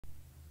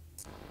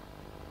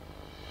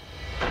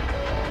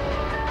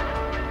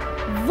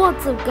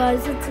What's up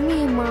guys, it's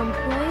me, Mom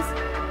Plays,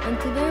 and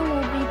today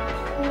we'll be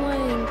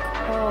playing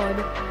called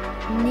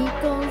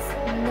Nico's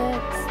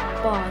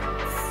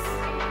Nextbots.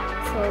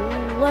 So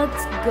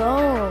let's go.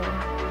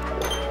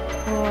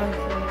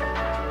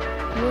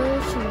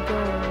 Where should we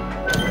go?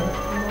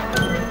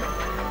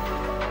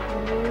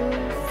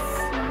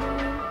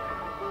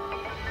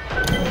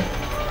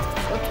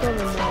 Let's go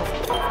to now.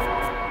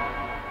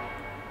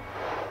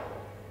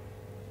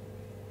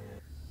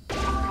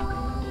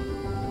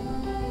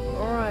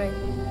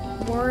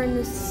 We're in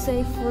a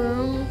safe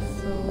room,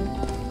 so...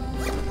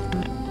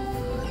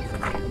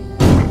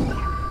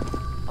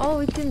 Oh,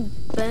 we can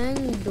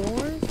bang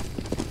doors?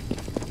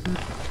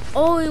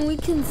 Oh, and we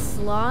can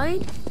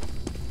slide?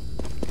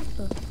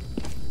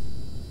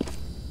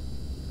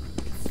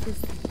 It's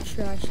just a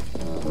trash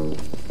can.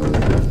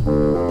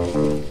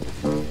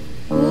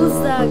 Who's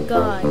that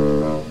guy?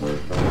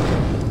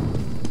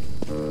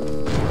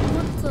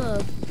 What's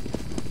up?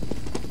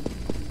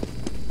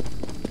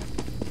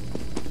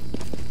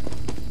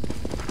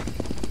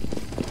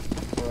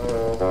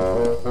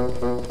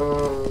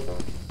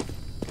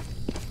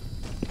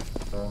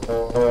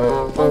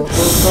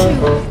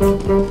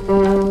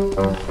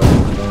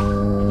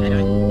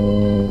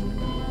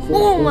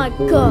 Oh my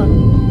god!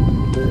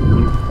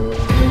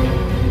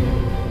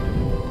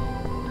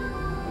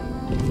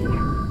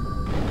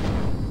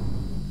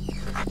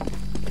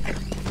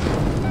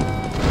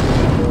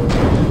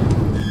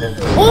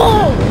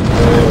 Oh!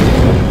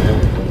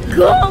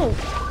 Go!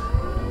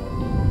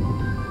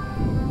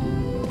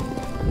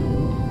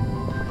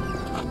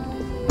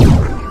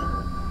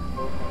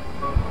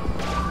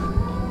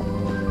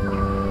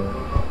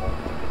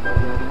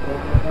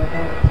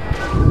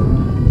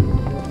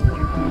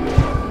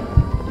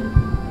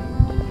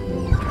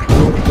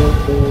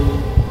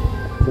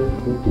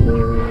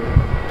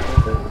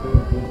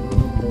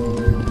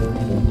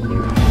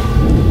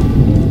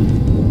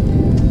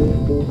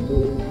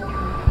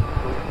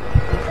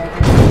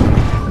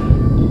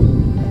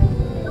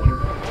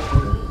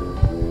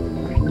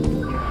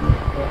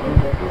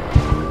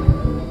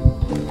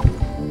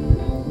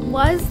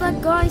 Why is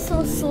that guy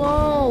so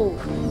slow?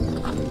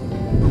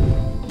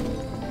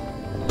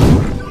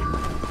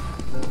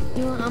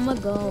 You know, I'ma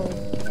go.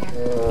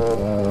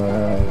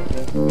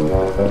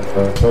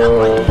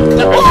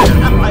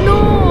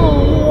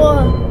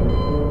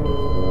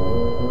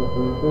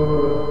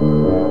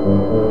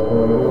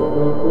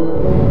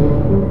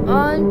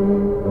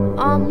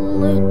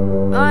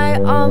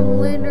 I'm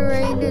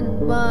liberated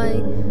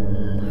by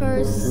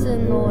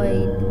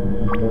personoid.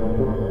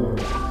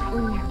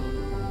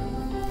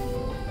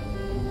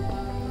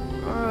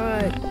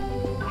 Alright.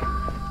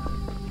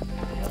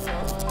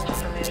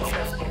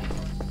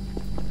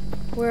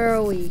 Where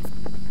are we?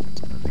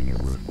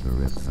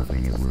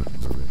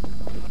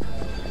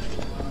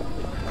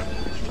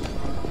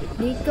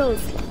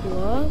 Nico's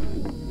club?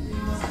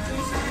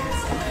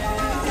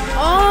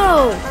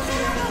 Oh!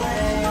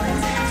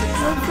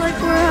 Looks like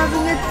we're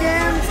having a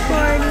dance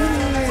party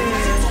here.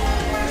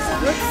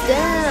 Let's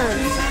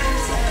dance.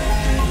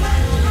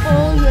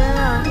 Oh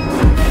yeah.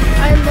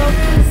 I love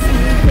this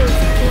Nico's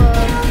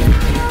club.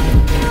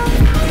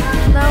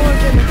 Now we're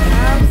gonna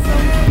have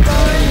some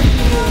fun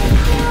here.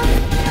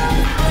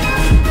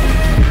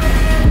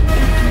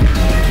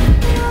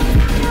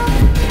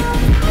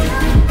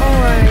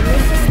 Alright,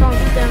 let's just start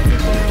dancing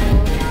for a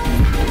while.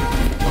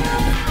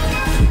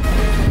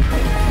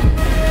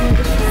 Oh,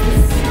 this is the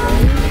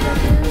stage, I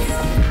guess.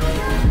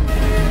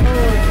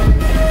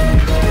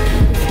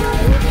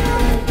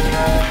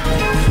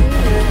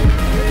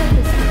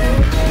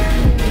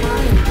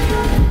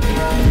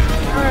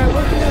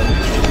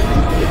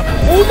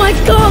 Oh my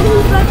god,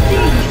 who's that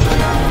thing?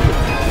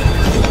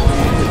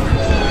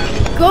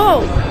 Go!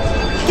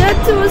 Get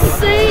to a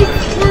safe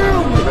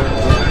room!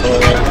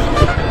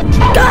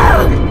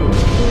 Ah!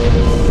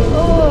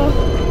 Oh,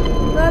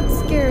 that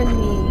scared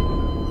me.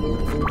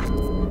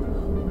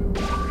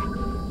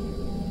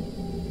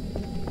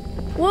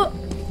 What?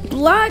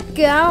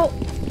 Blackout?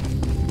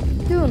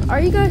 Dude,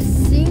 are you guys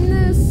seeing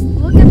this?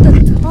 Look at the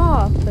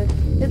top.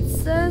 It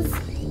says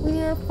we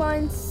need to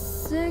find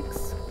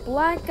 6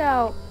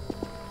 blackout.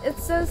 It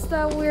says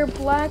that we're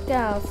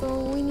blackout,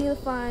 so we need to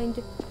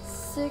find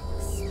 6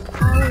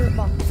 power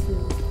boxes.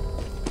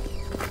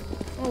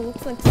 Oh,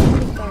 looks like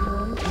somebody got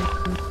one.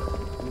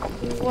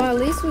 Well, at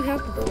least we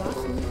have the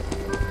flashlight.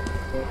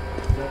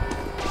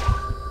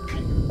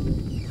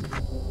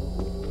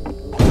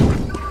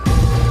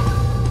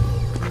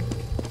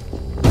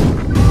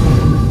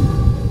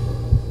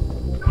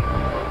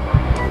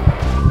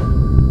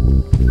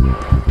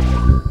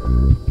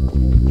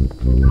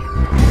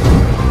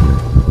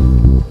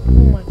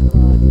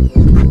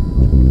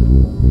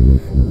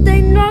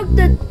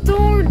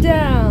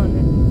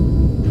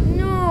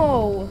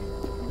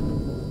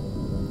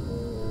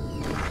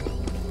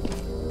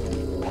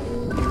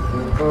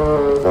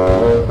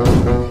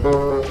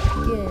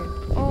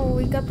 Oh,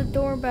 we got the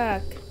door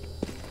back.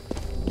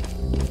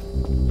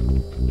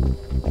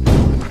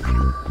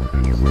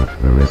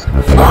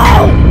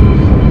 Oh!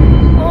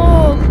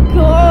 Oh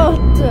God!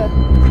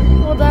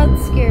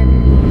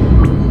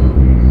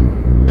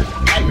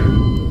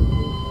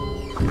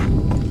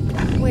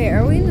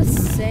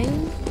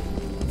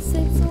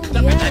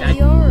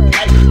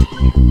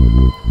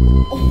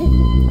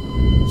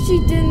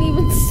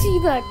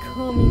 that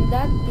coming.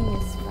 That thing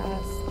is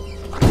fast.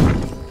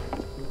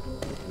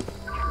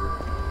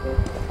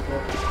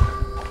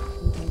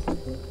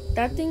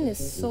 That thing is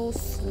so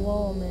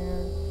slow,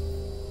 man.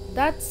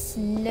 That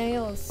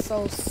snail is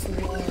so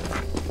slow.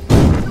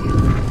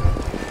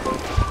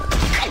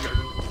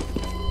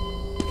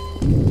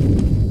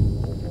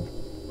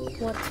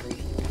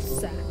 What's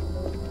that?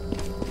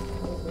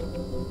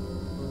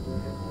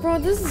 Bro,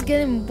 this is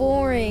getting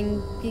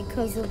boring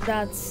because of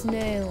that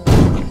snail.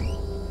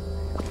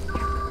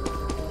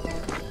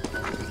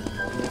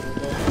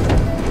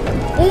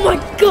 Oh my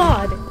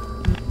god!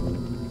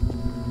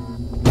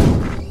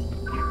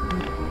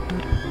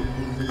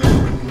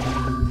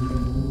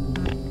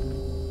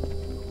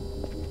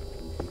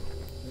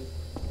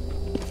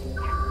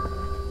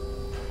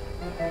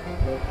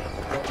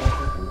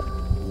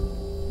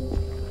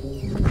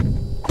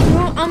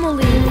 No, I'm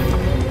gonna leave.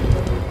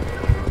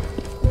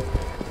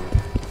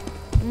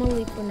 I'm gonna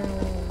leave for now.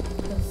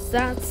 Because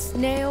that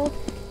snail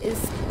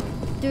is...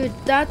 Dude,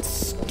 that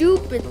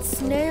stupid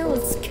snail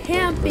is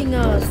camping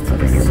us to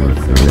the city.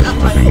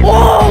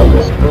 Oh!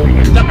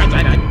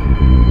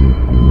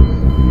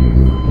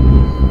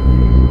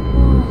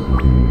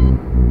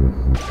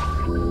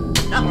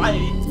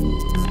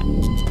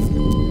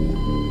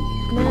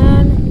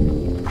 Man,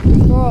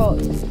 bro,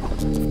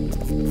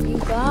 you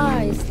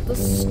guys, the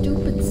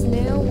stupid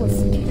snail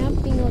was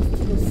camping us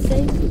to the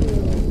safe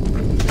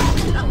room.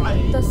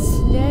 The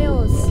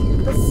snail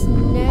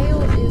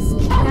is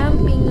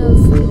camping us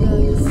to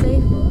the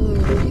safe room.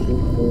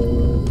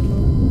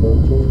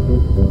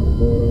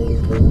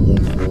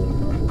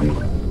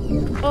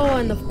 Oh,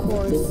 and of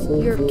course,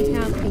 you're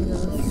camping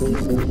us.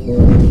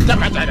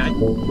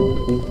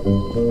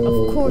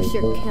 Of course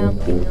you're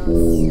camping us.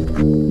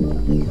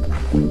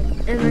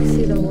 And I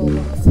see the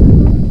Roblox.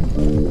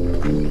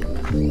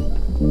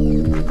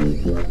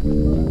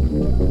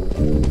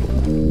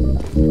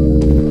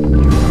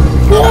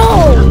 Whoa!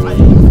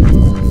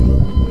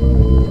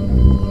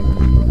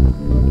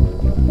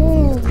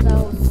 Oh, that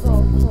was so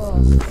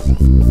close.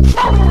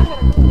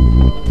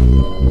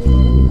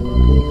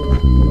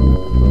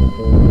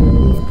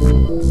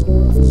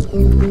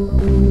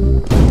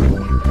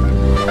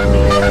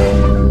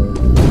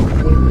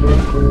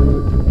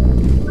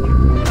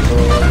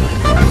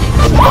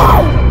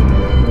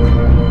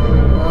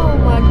 Oh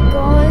my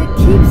god, it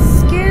keeps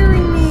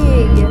scaring me.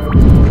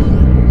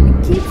 It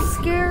keeps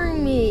scaring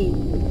me.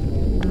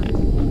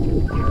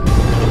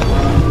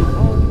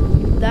 Oh,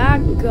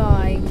 that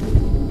guy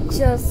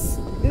just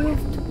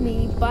oofed me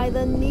by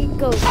the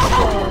Nico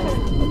club.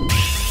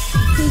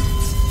 He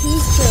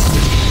just...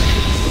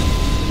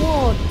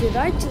 Whoa, did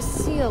I just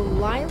see a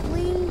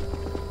lively?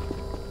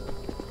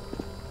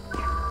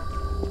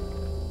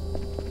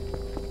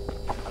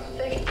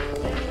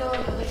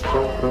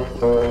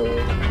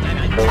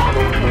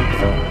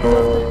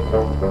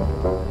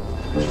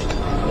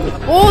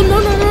 Oh, no,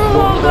 no, no,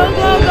 go,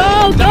 go, go,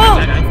 go!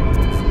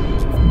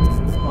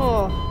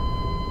 Oh.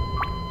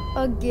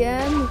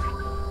 Again?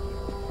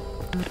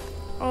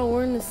 Oh,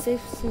 we're in the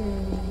safe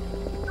zone.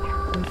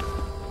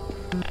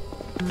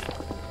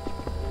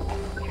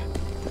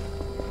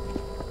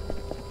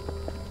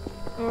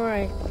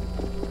 Alright.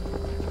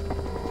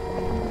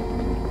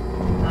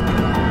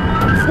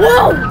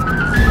 Whoa!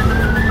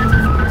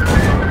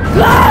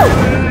 Go! Ah!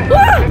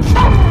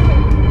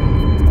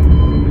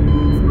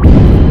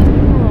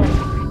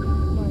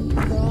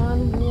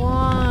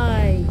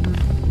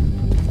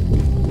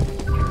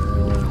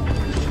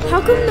 How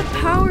come the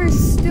power is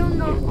still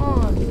not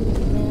on,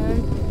 man?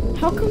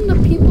 How come the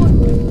people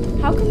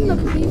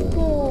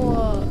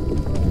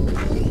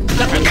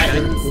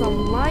getting some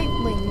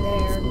lightning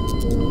there?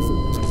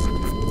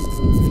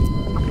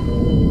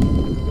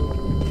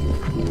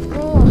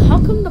 Oh, how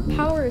come the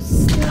power is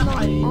still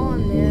not on,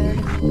 man?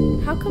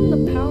 How come the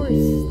power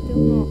is still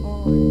not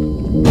on?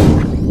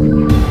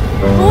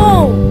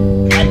 Oh!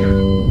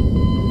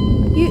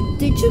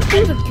 Did you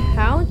throw the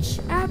couch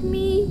at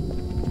me?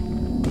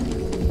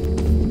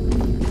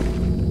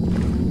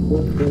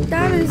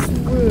 That is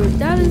rude.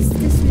 That is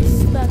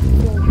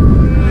disrespectful.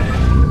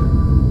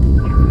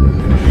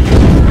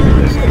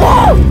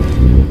 Oh!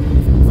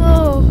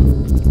 Oh.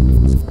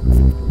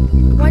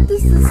 Why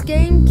does this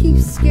game keep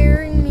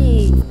scaring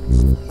me?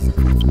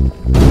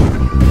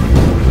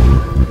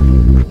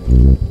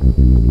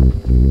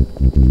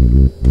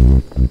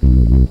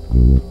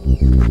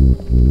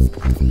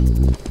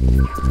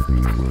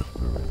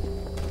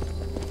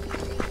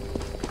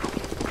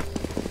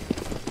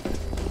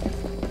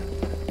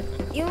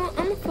 You know,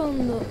 I'm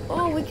from the...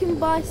 Oh, we can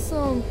buy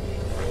some...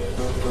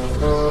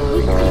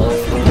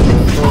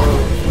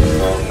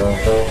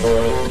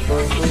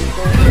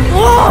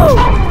 Whoa!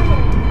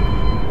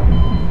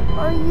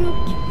 Are you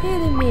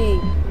kidding me?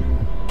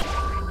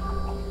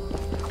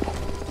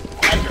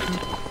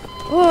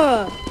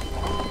 Whoa!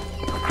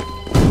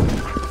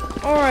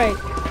 Alright,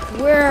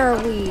 where are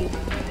we?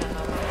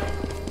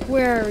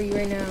 Where are we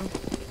right now?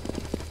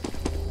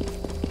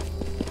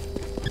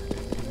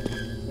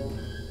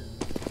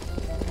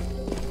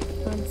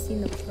 I'm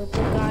seeing the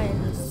purple guy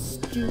and the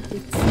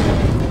stupid snail.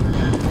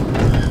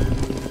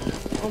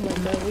 Oh my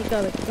god, we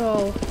gotta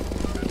go.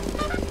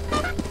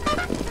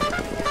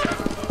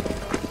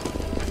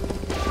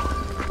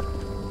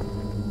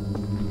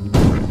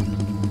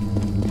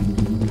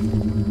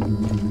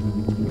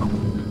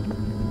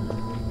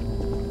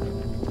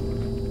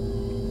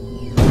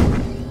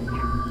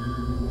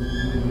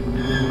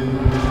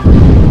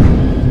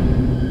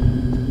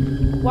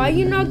 Why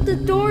you knocked the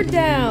door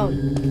down?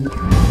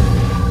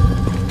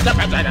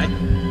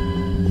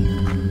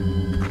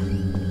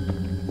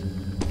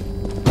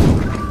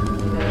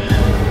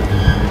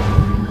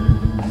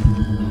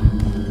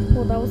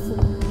 Oh, that was.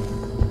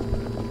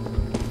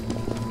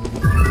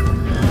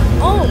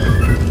 Oh!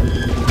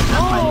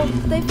 Oh,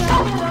 they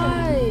found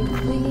five.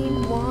 We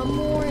need one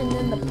more, and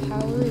then the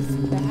power is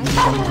back.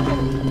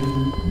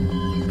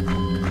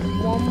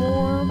 One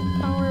more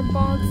power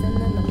box, and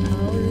then the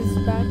power is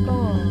back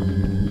on.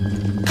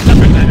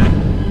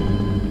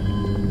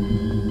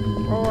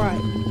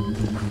 Alright.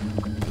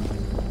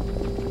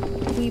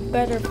 We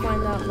better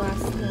find out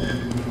last one.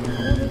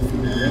 What is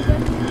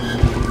that?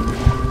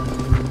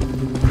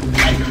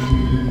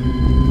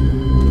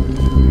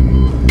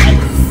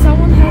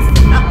 Someone has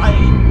to...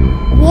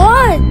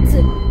 What?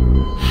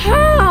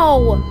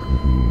 How?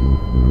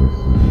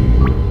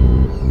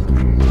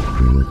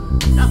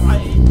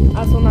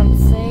 That's what I'm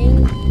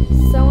saying.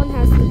 Someone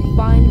has to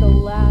find the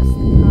last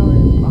power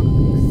box.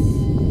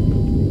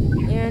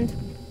 And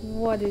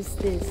what is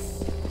this?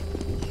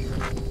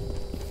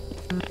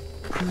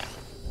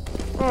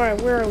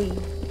 Alright, where are we? 6.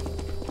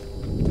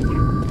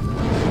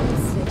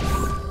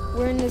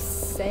 We're in the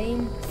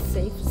same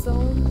safe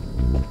zone.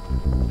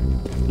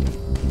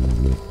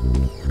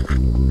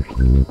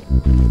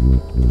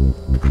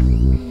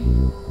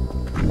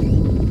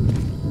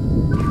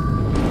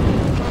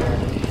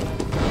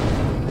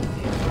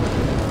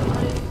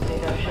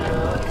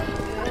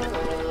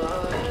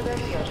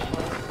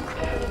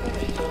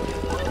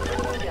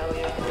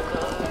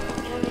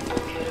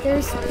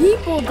 There's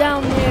people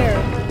down there.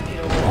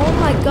 Oh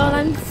my god,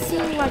 I'm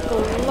seeing like a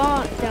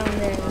lot down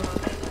there.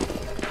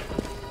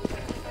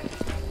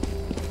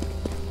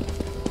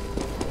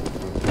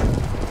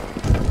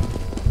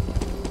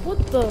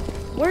 What the?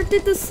 Where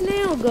did the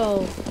snail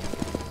go?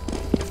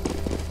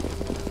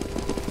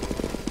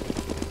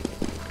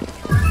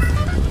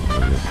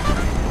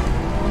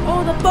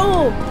 Oh, the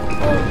bow!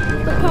 Oh,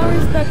 the power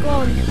is back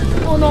on.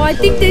 Oh no, I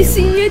think they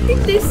see me. I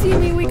think they see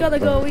me. We gotta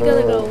go. We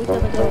gotta go. We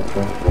gotta go.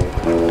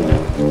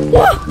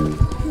 What?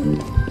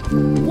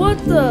 What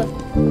the?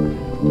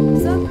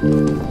 Is that?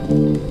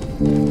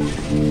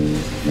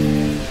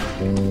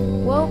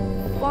 Well,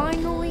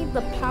 finally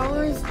the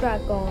power is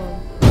back on.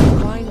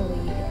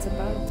 Finally, it's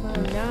about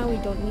time. Now we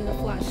don't need a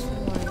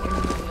flashlight anymore.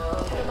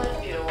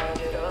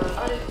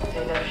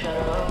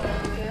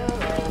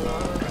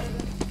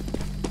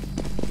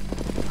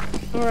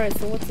 Alright,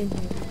 so what's in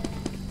here?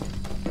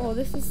 Oh,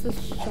 this is the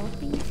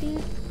shopping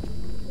thing?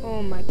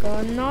 Oh my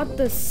god, not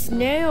the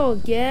snail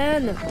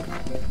again! Oh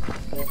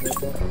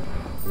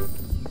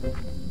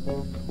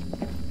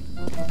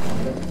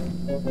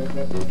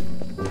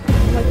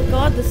my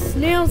god, the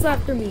snail's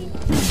after me!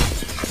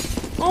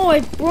 Oh, I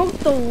broke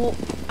the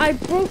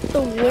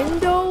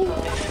window?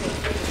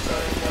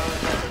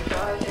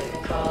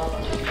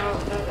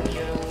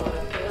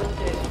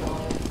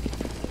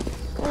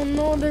 Oh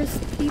no, there's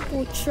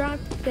people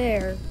trapped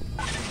there.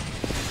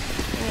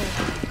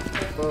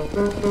 Oh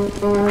my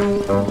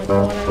god, I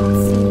haven't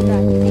seen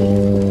that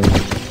thing.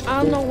 I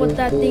don't know what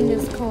that thing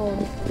is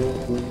called.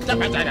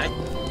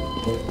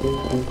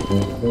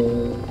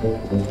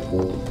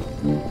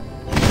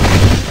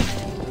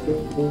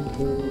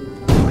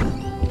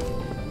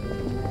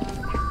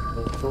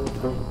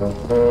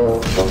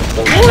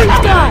 Orange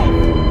guy!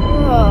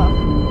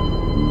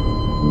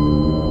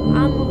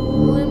 I'm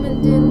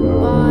limited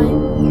by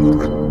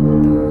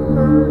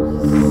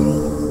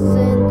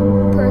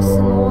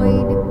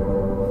personoid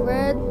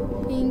red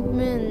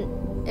pigment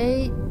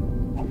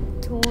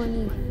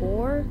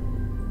 824.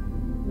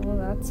 Well,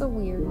 that's a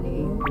weird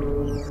name.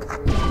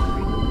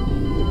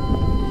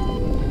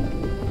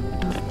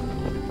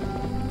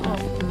 Oh,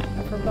 I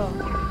forgot.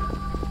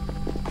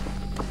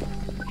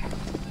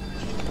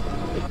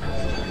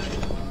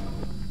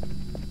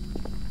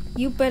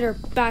 You better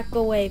back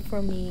away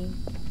from me.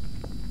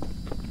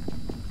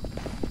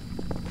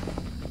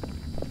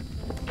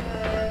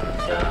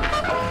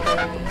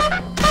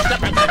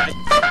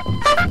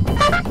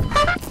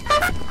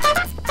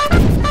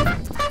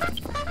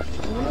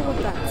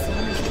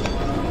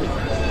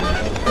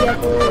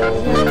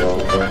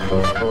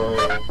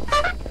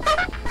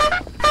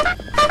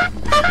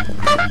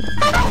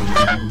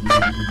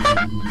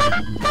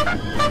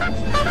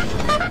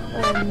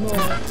 Oh no.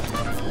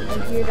 I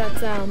hear that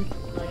sound.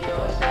 I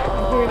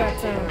hear that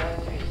sound.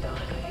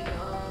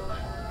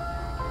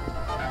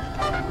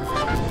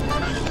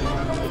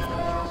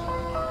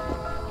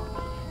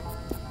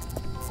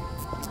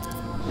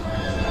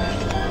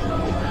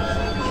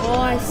 Oh,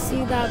 I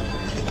see that.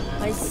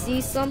 I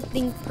see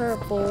something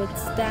purple.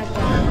 It's that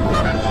guy.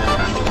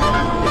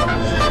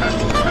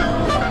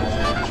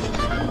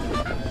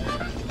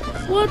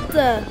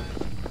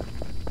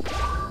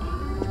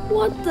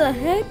 the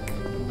heck?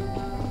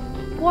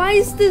 Why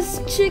is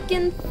this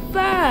chicken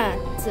fat?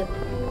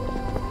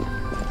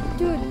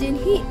 Dude, did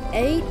he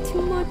eat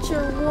too much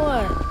or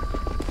what?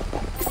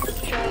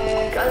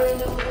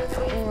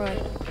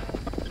 Alright.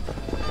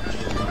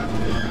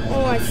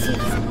 Oh, I see.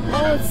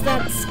 Oh, it's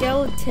that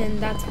skeleton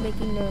that's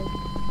making the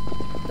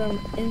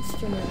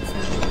instruments.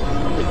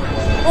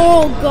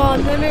 Oh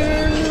god, no.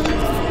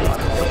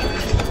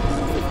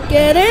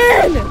 Get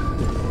in!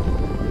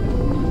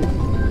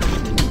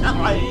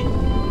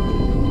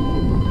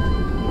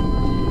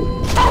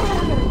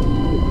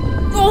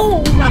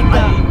 Oh my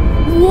god.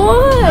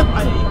 What?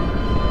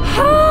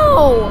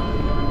 How?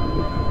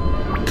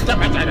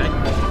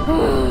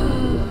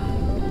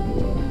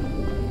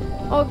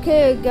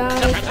 Okay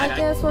guys, I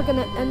guess we're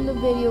gonna end the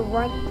video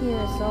right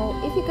here. So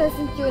if you guys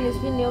enjoyed this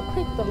video,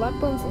 click the like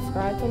button,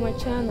 subscribe to my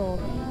channel,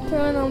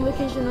 turn on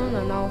notification on,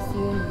 and I'll see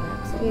you in the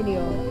next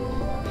video.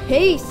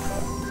 Peace!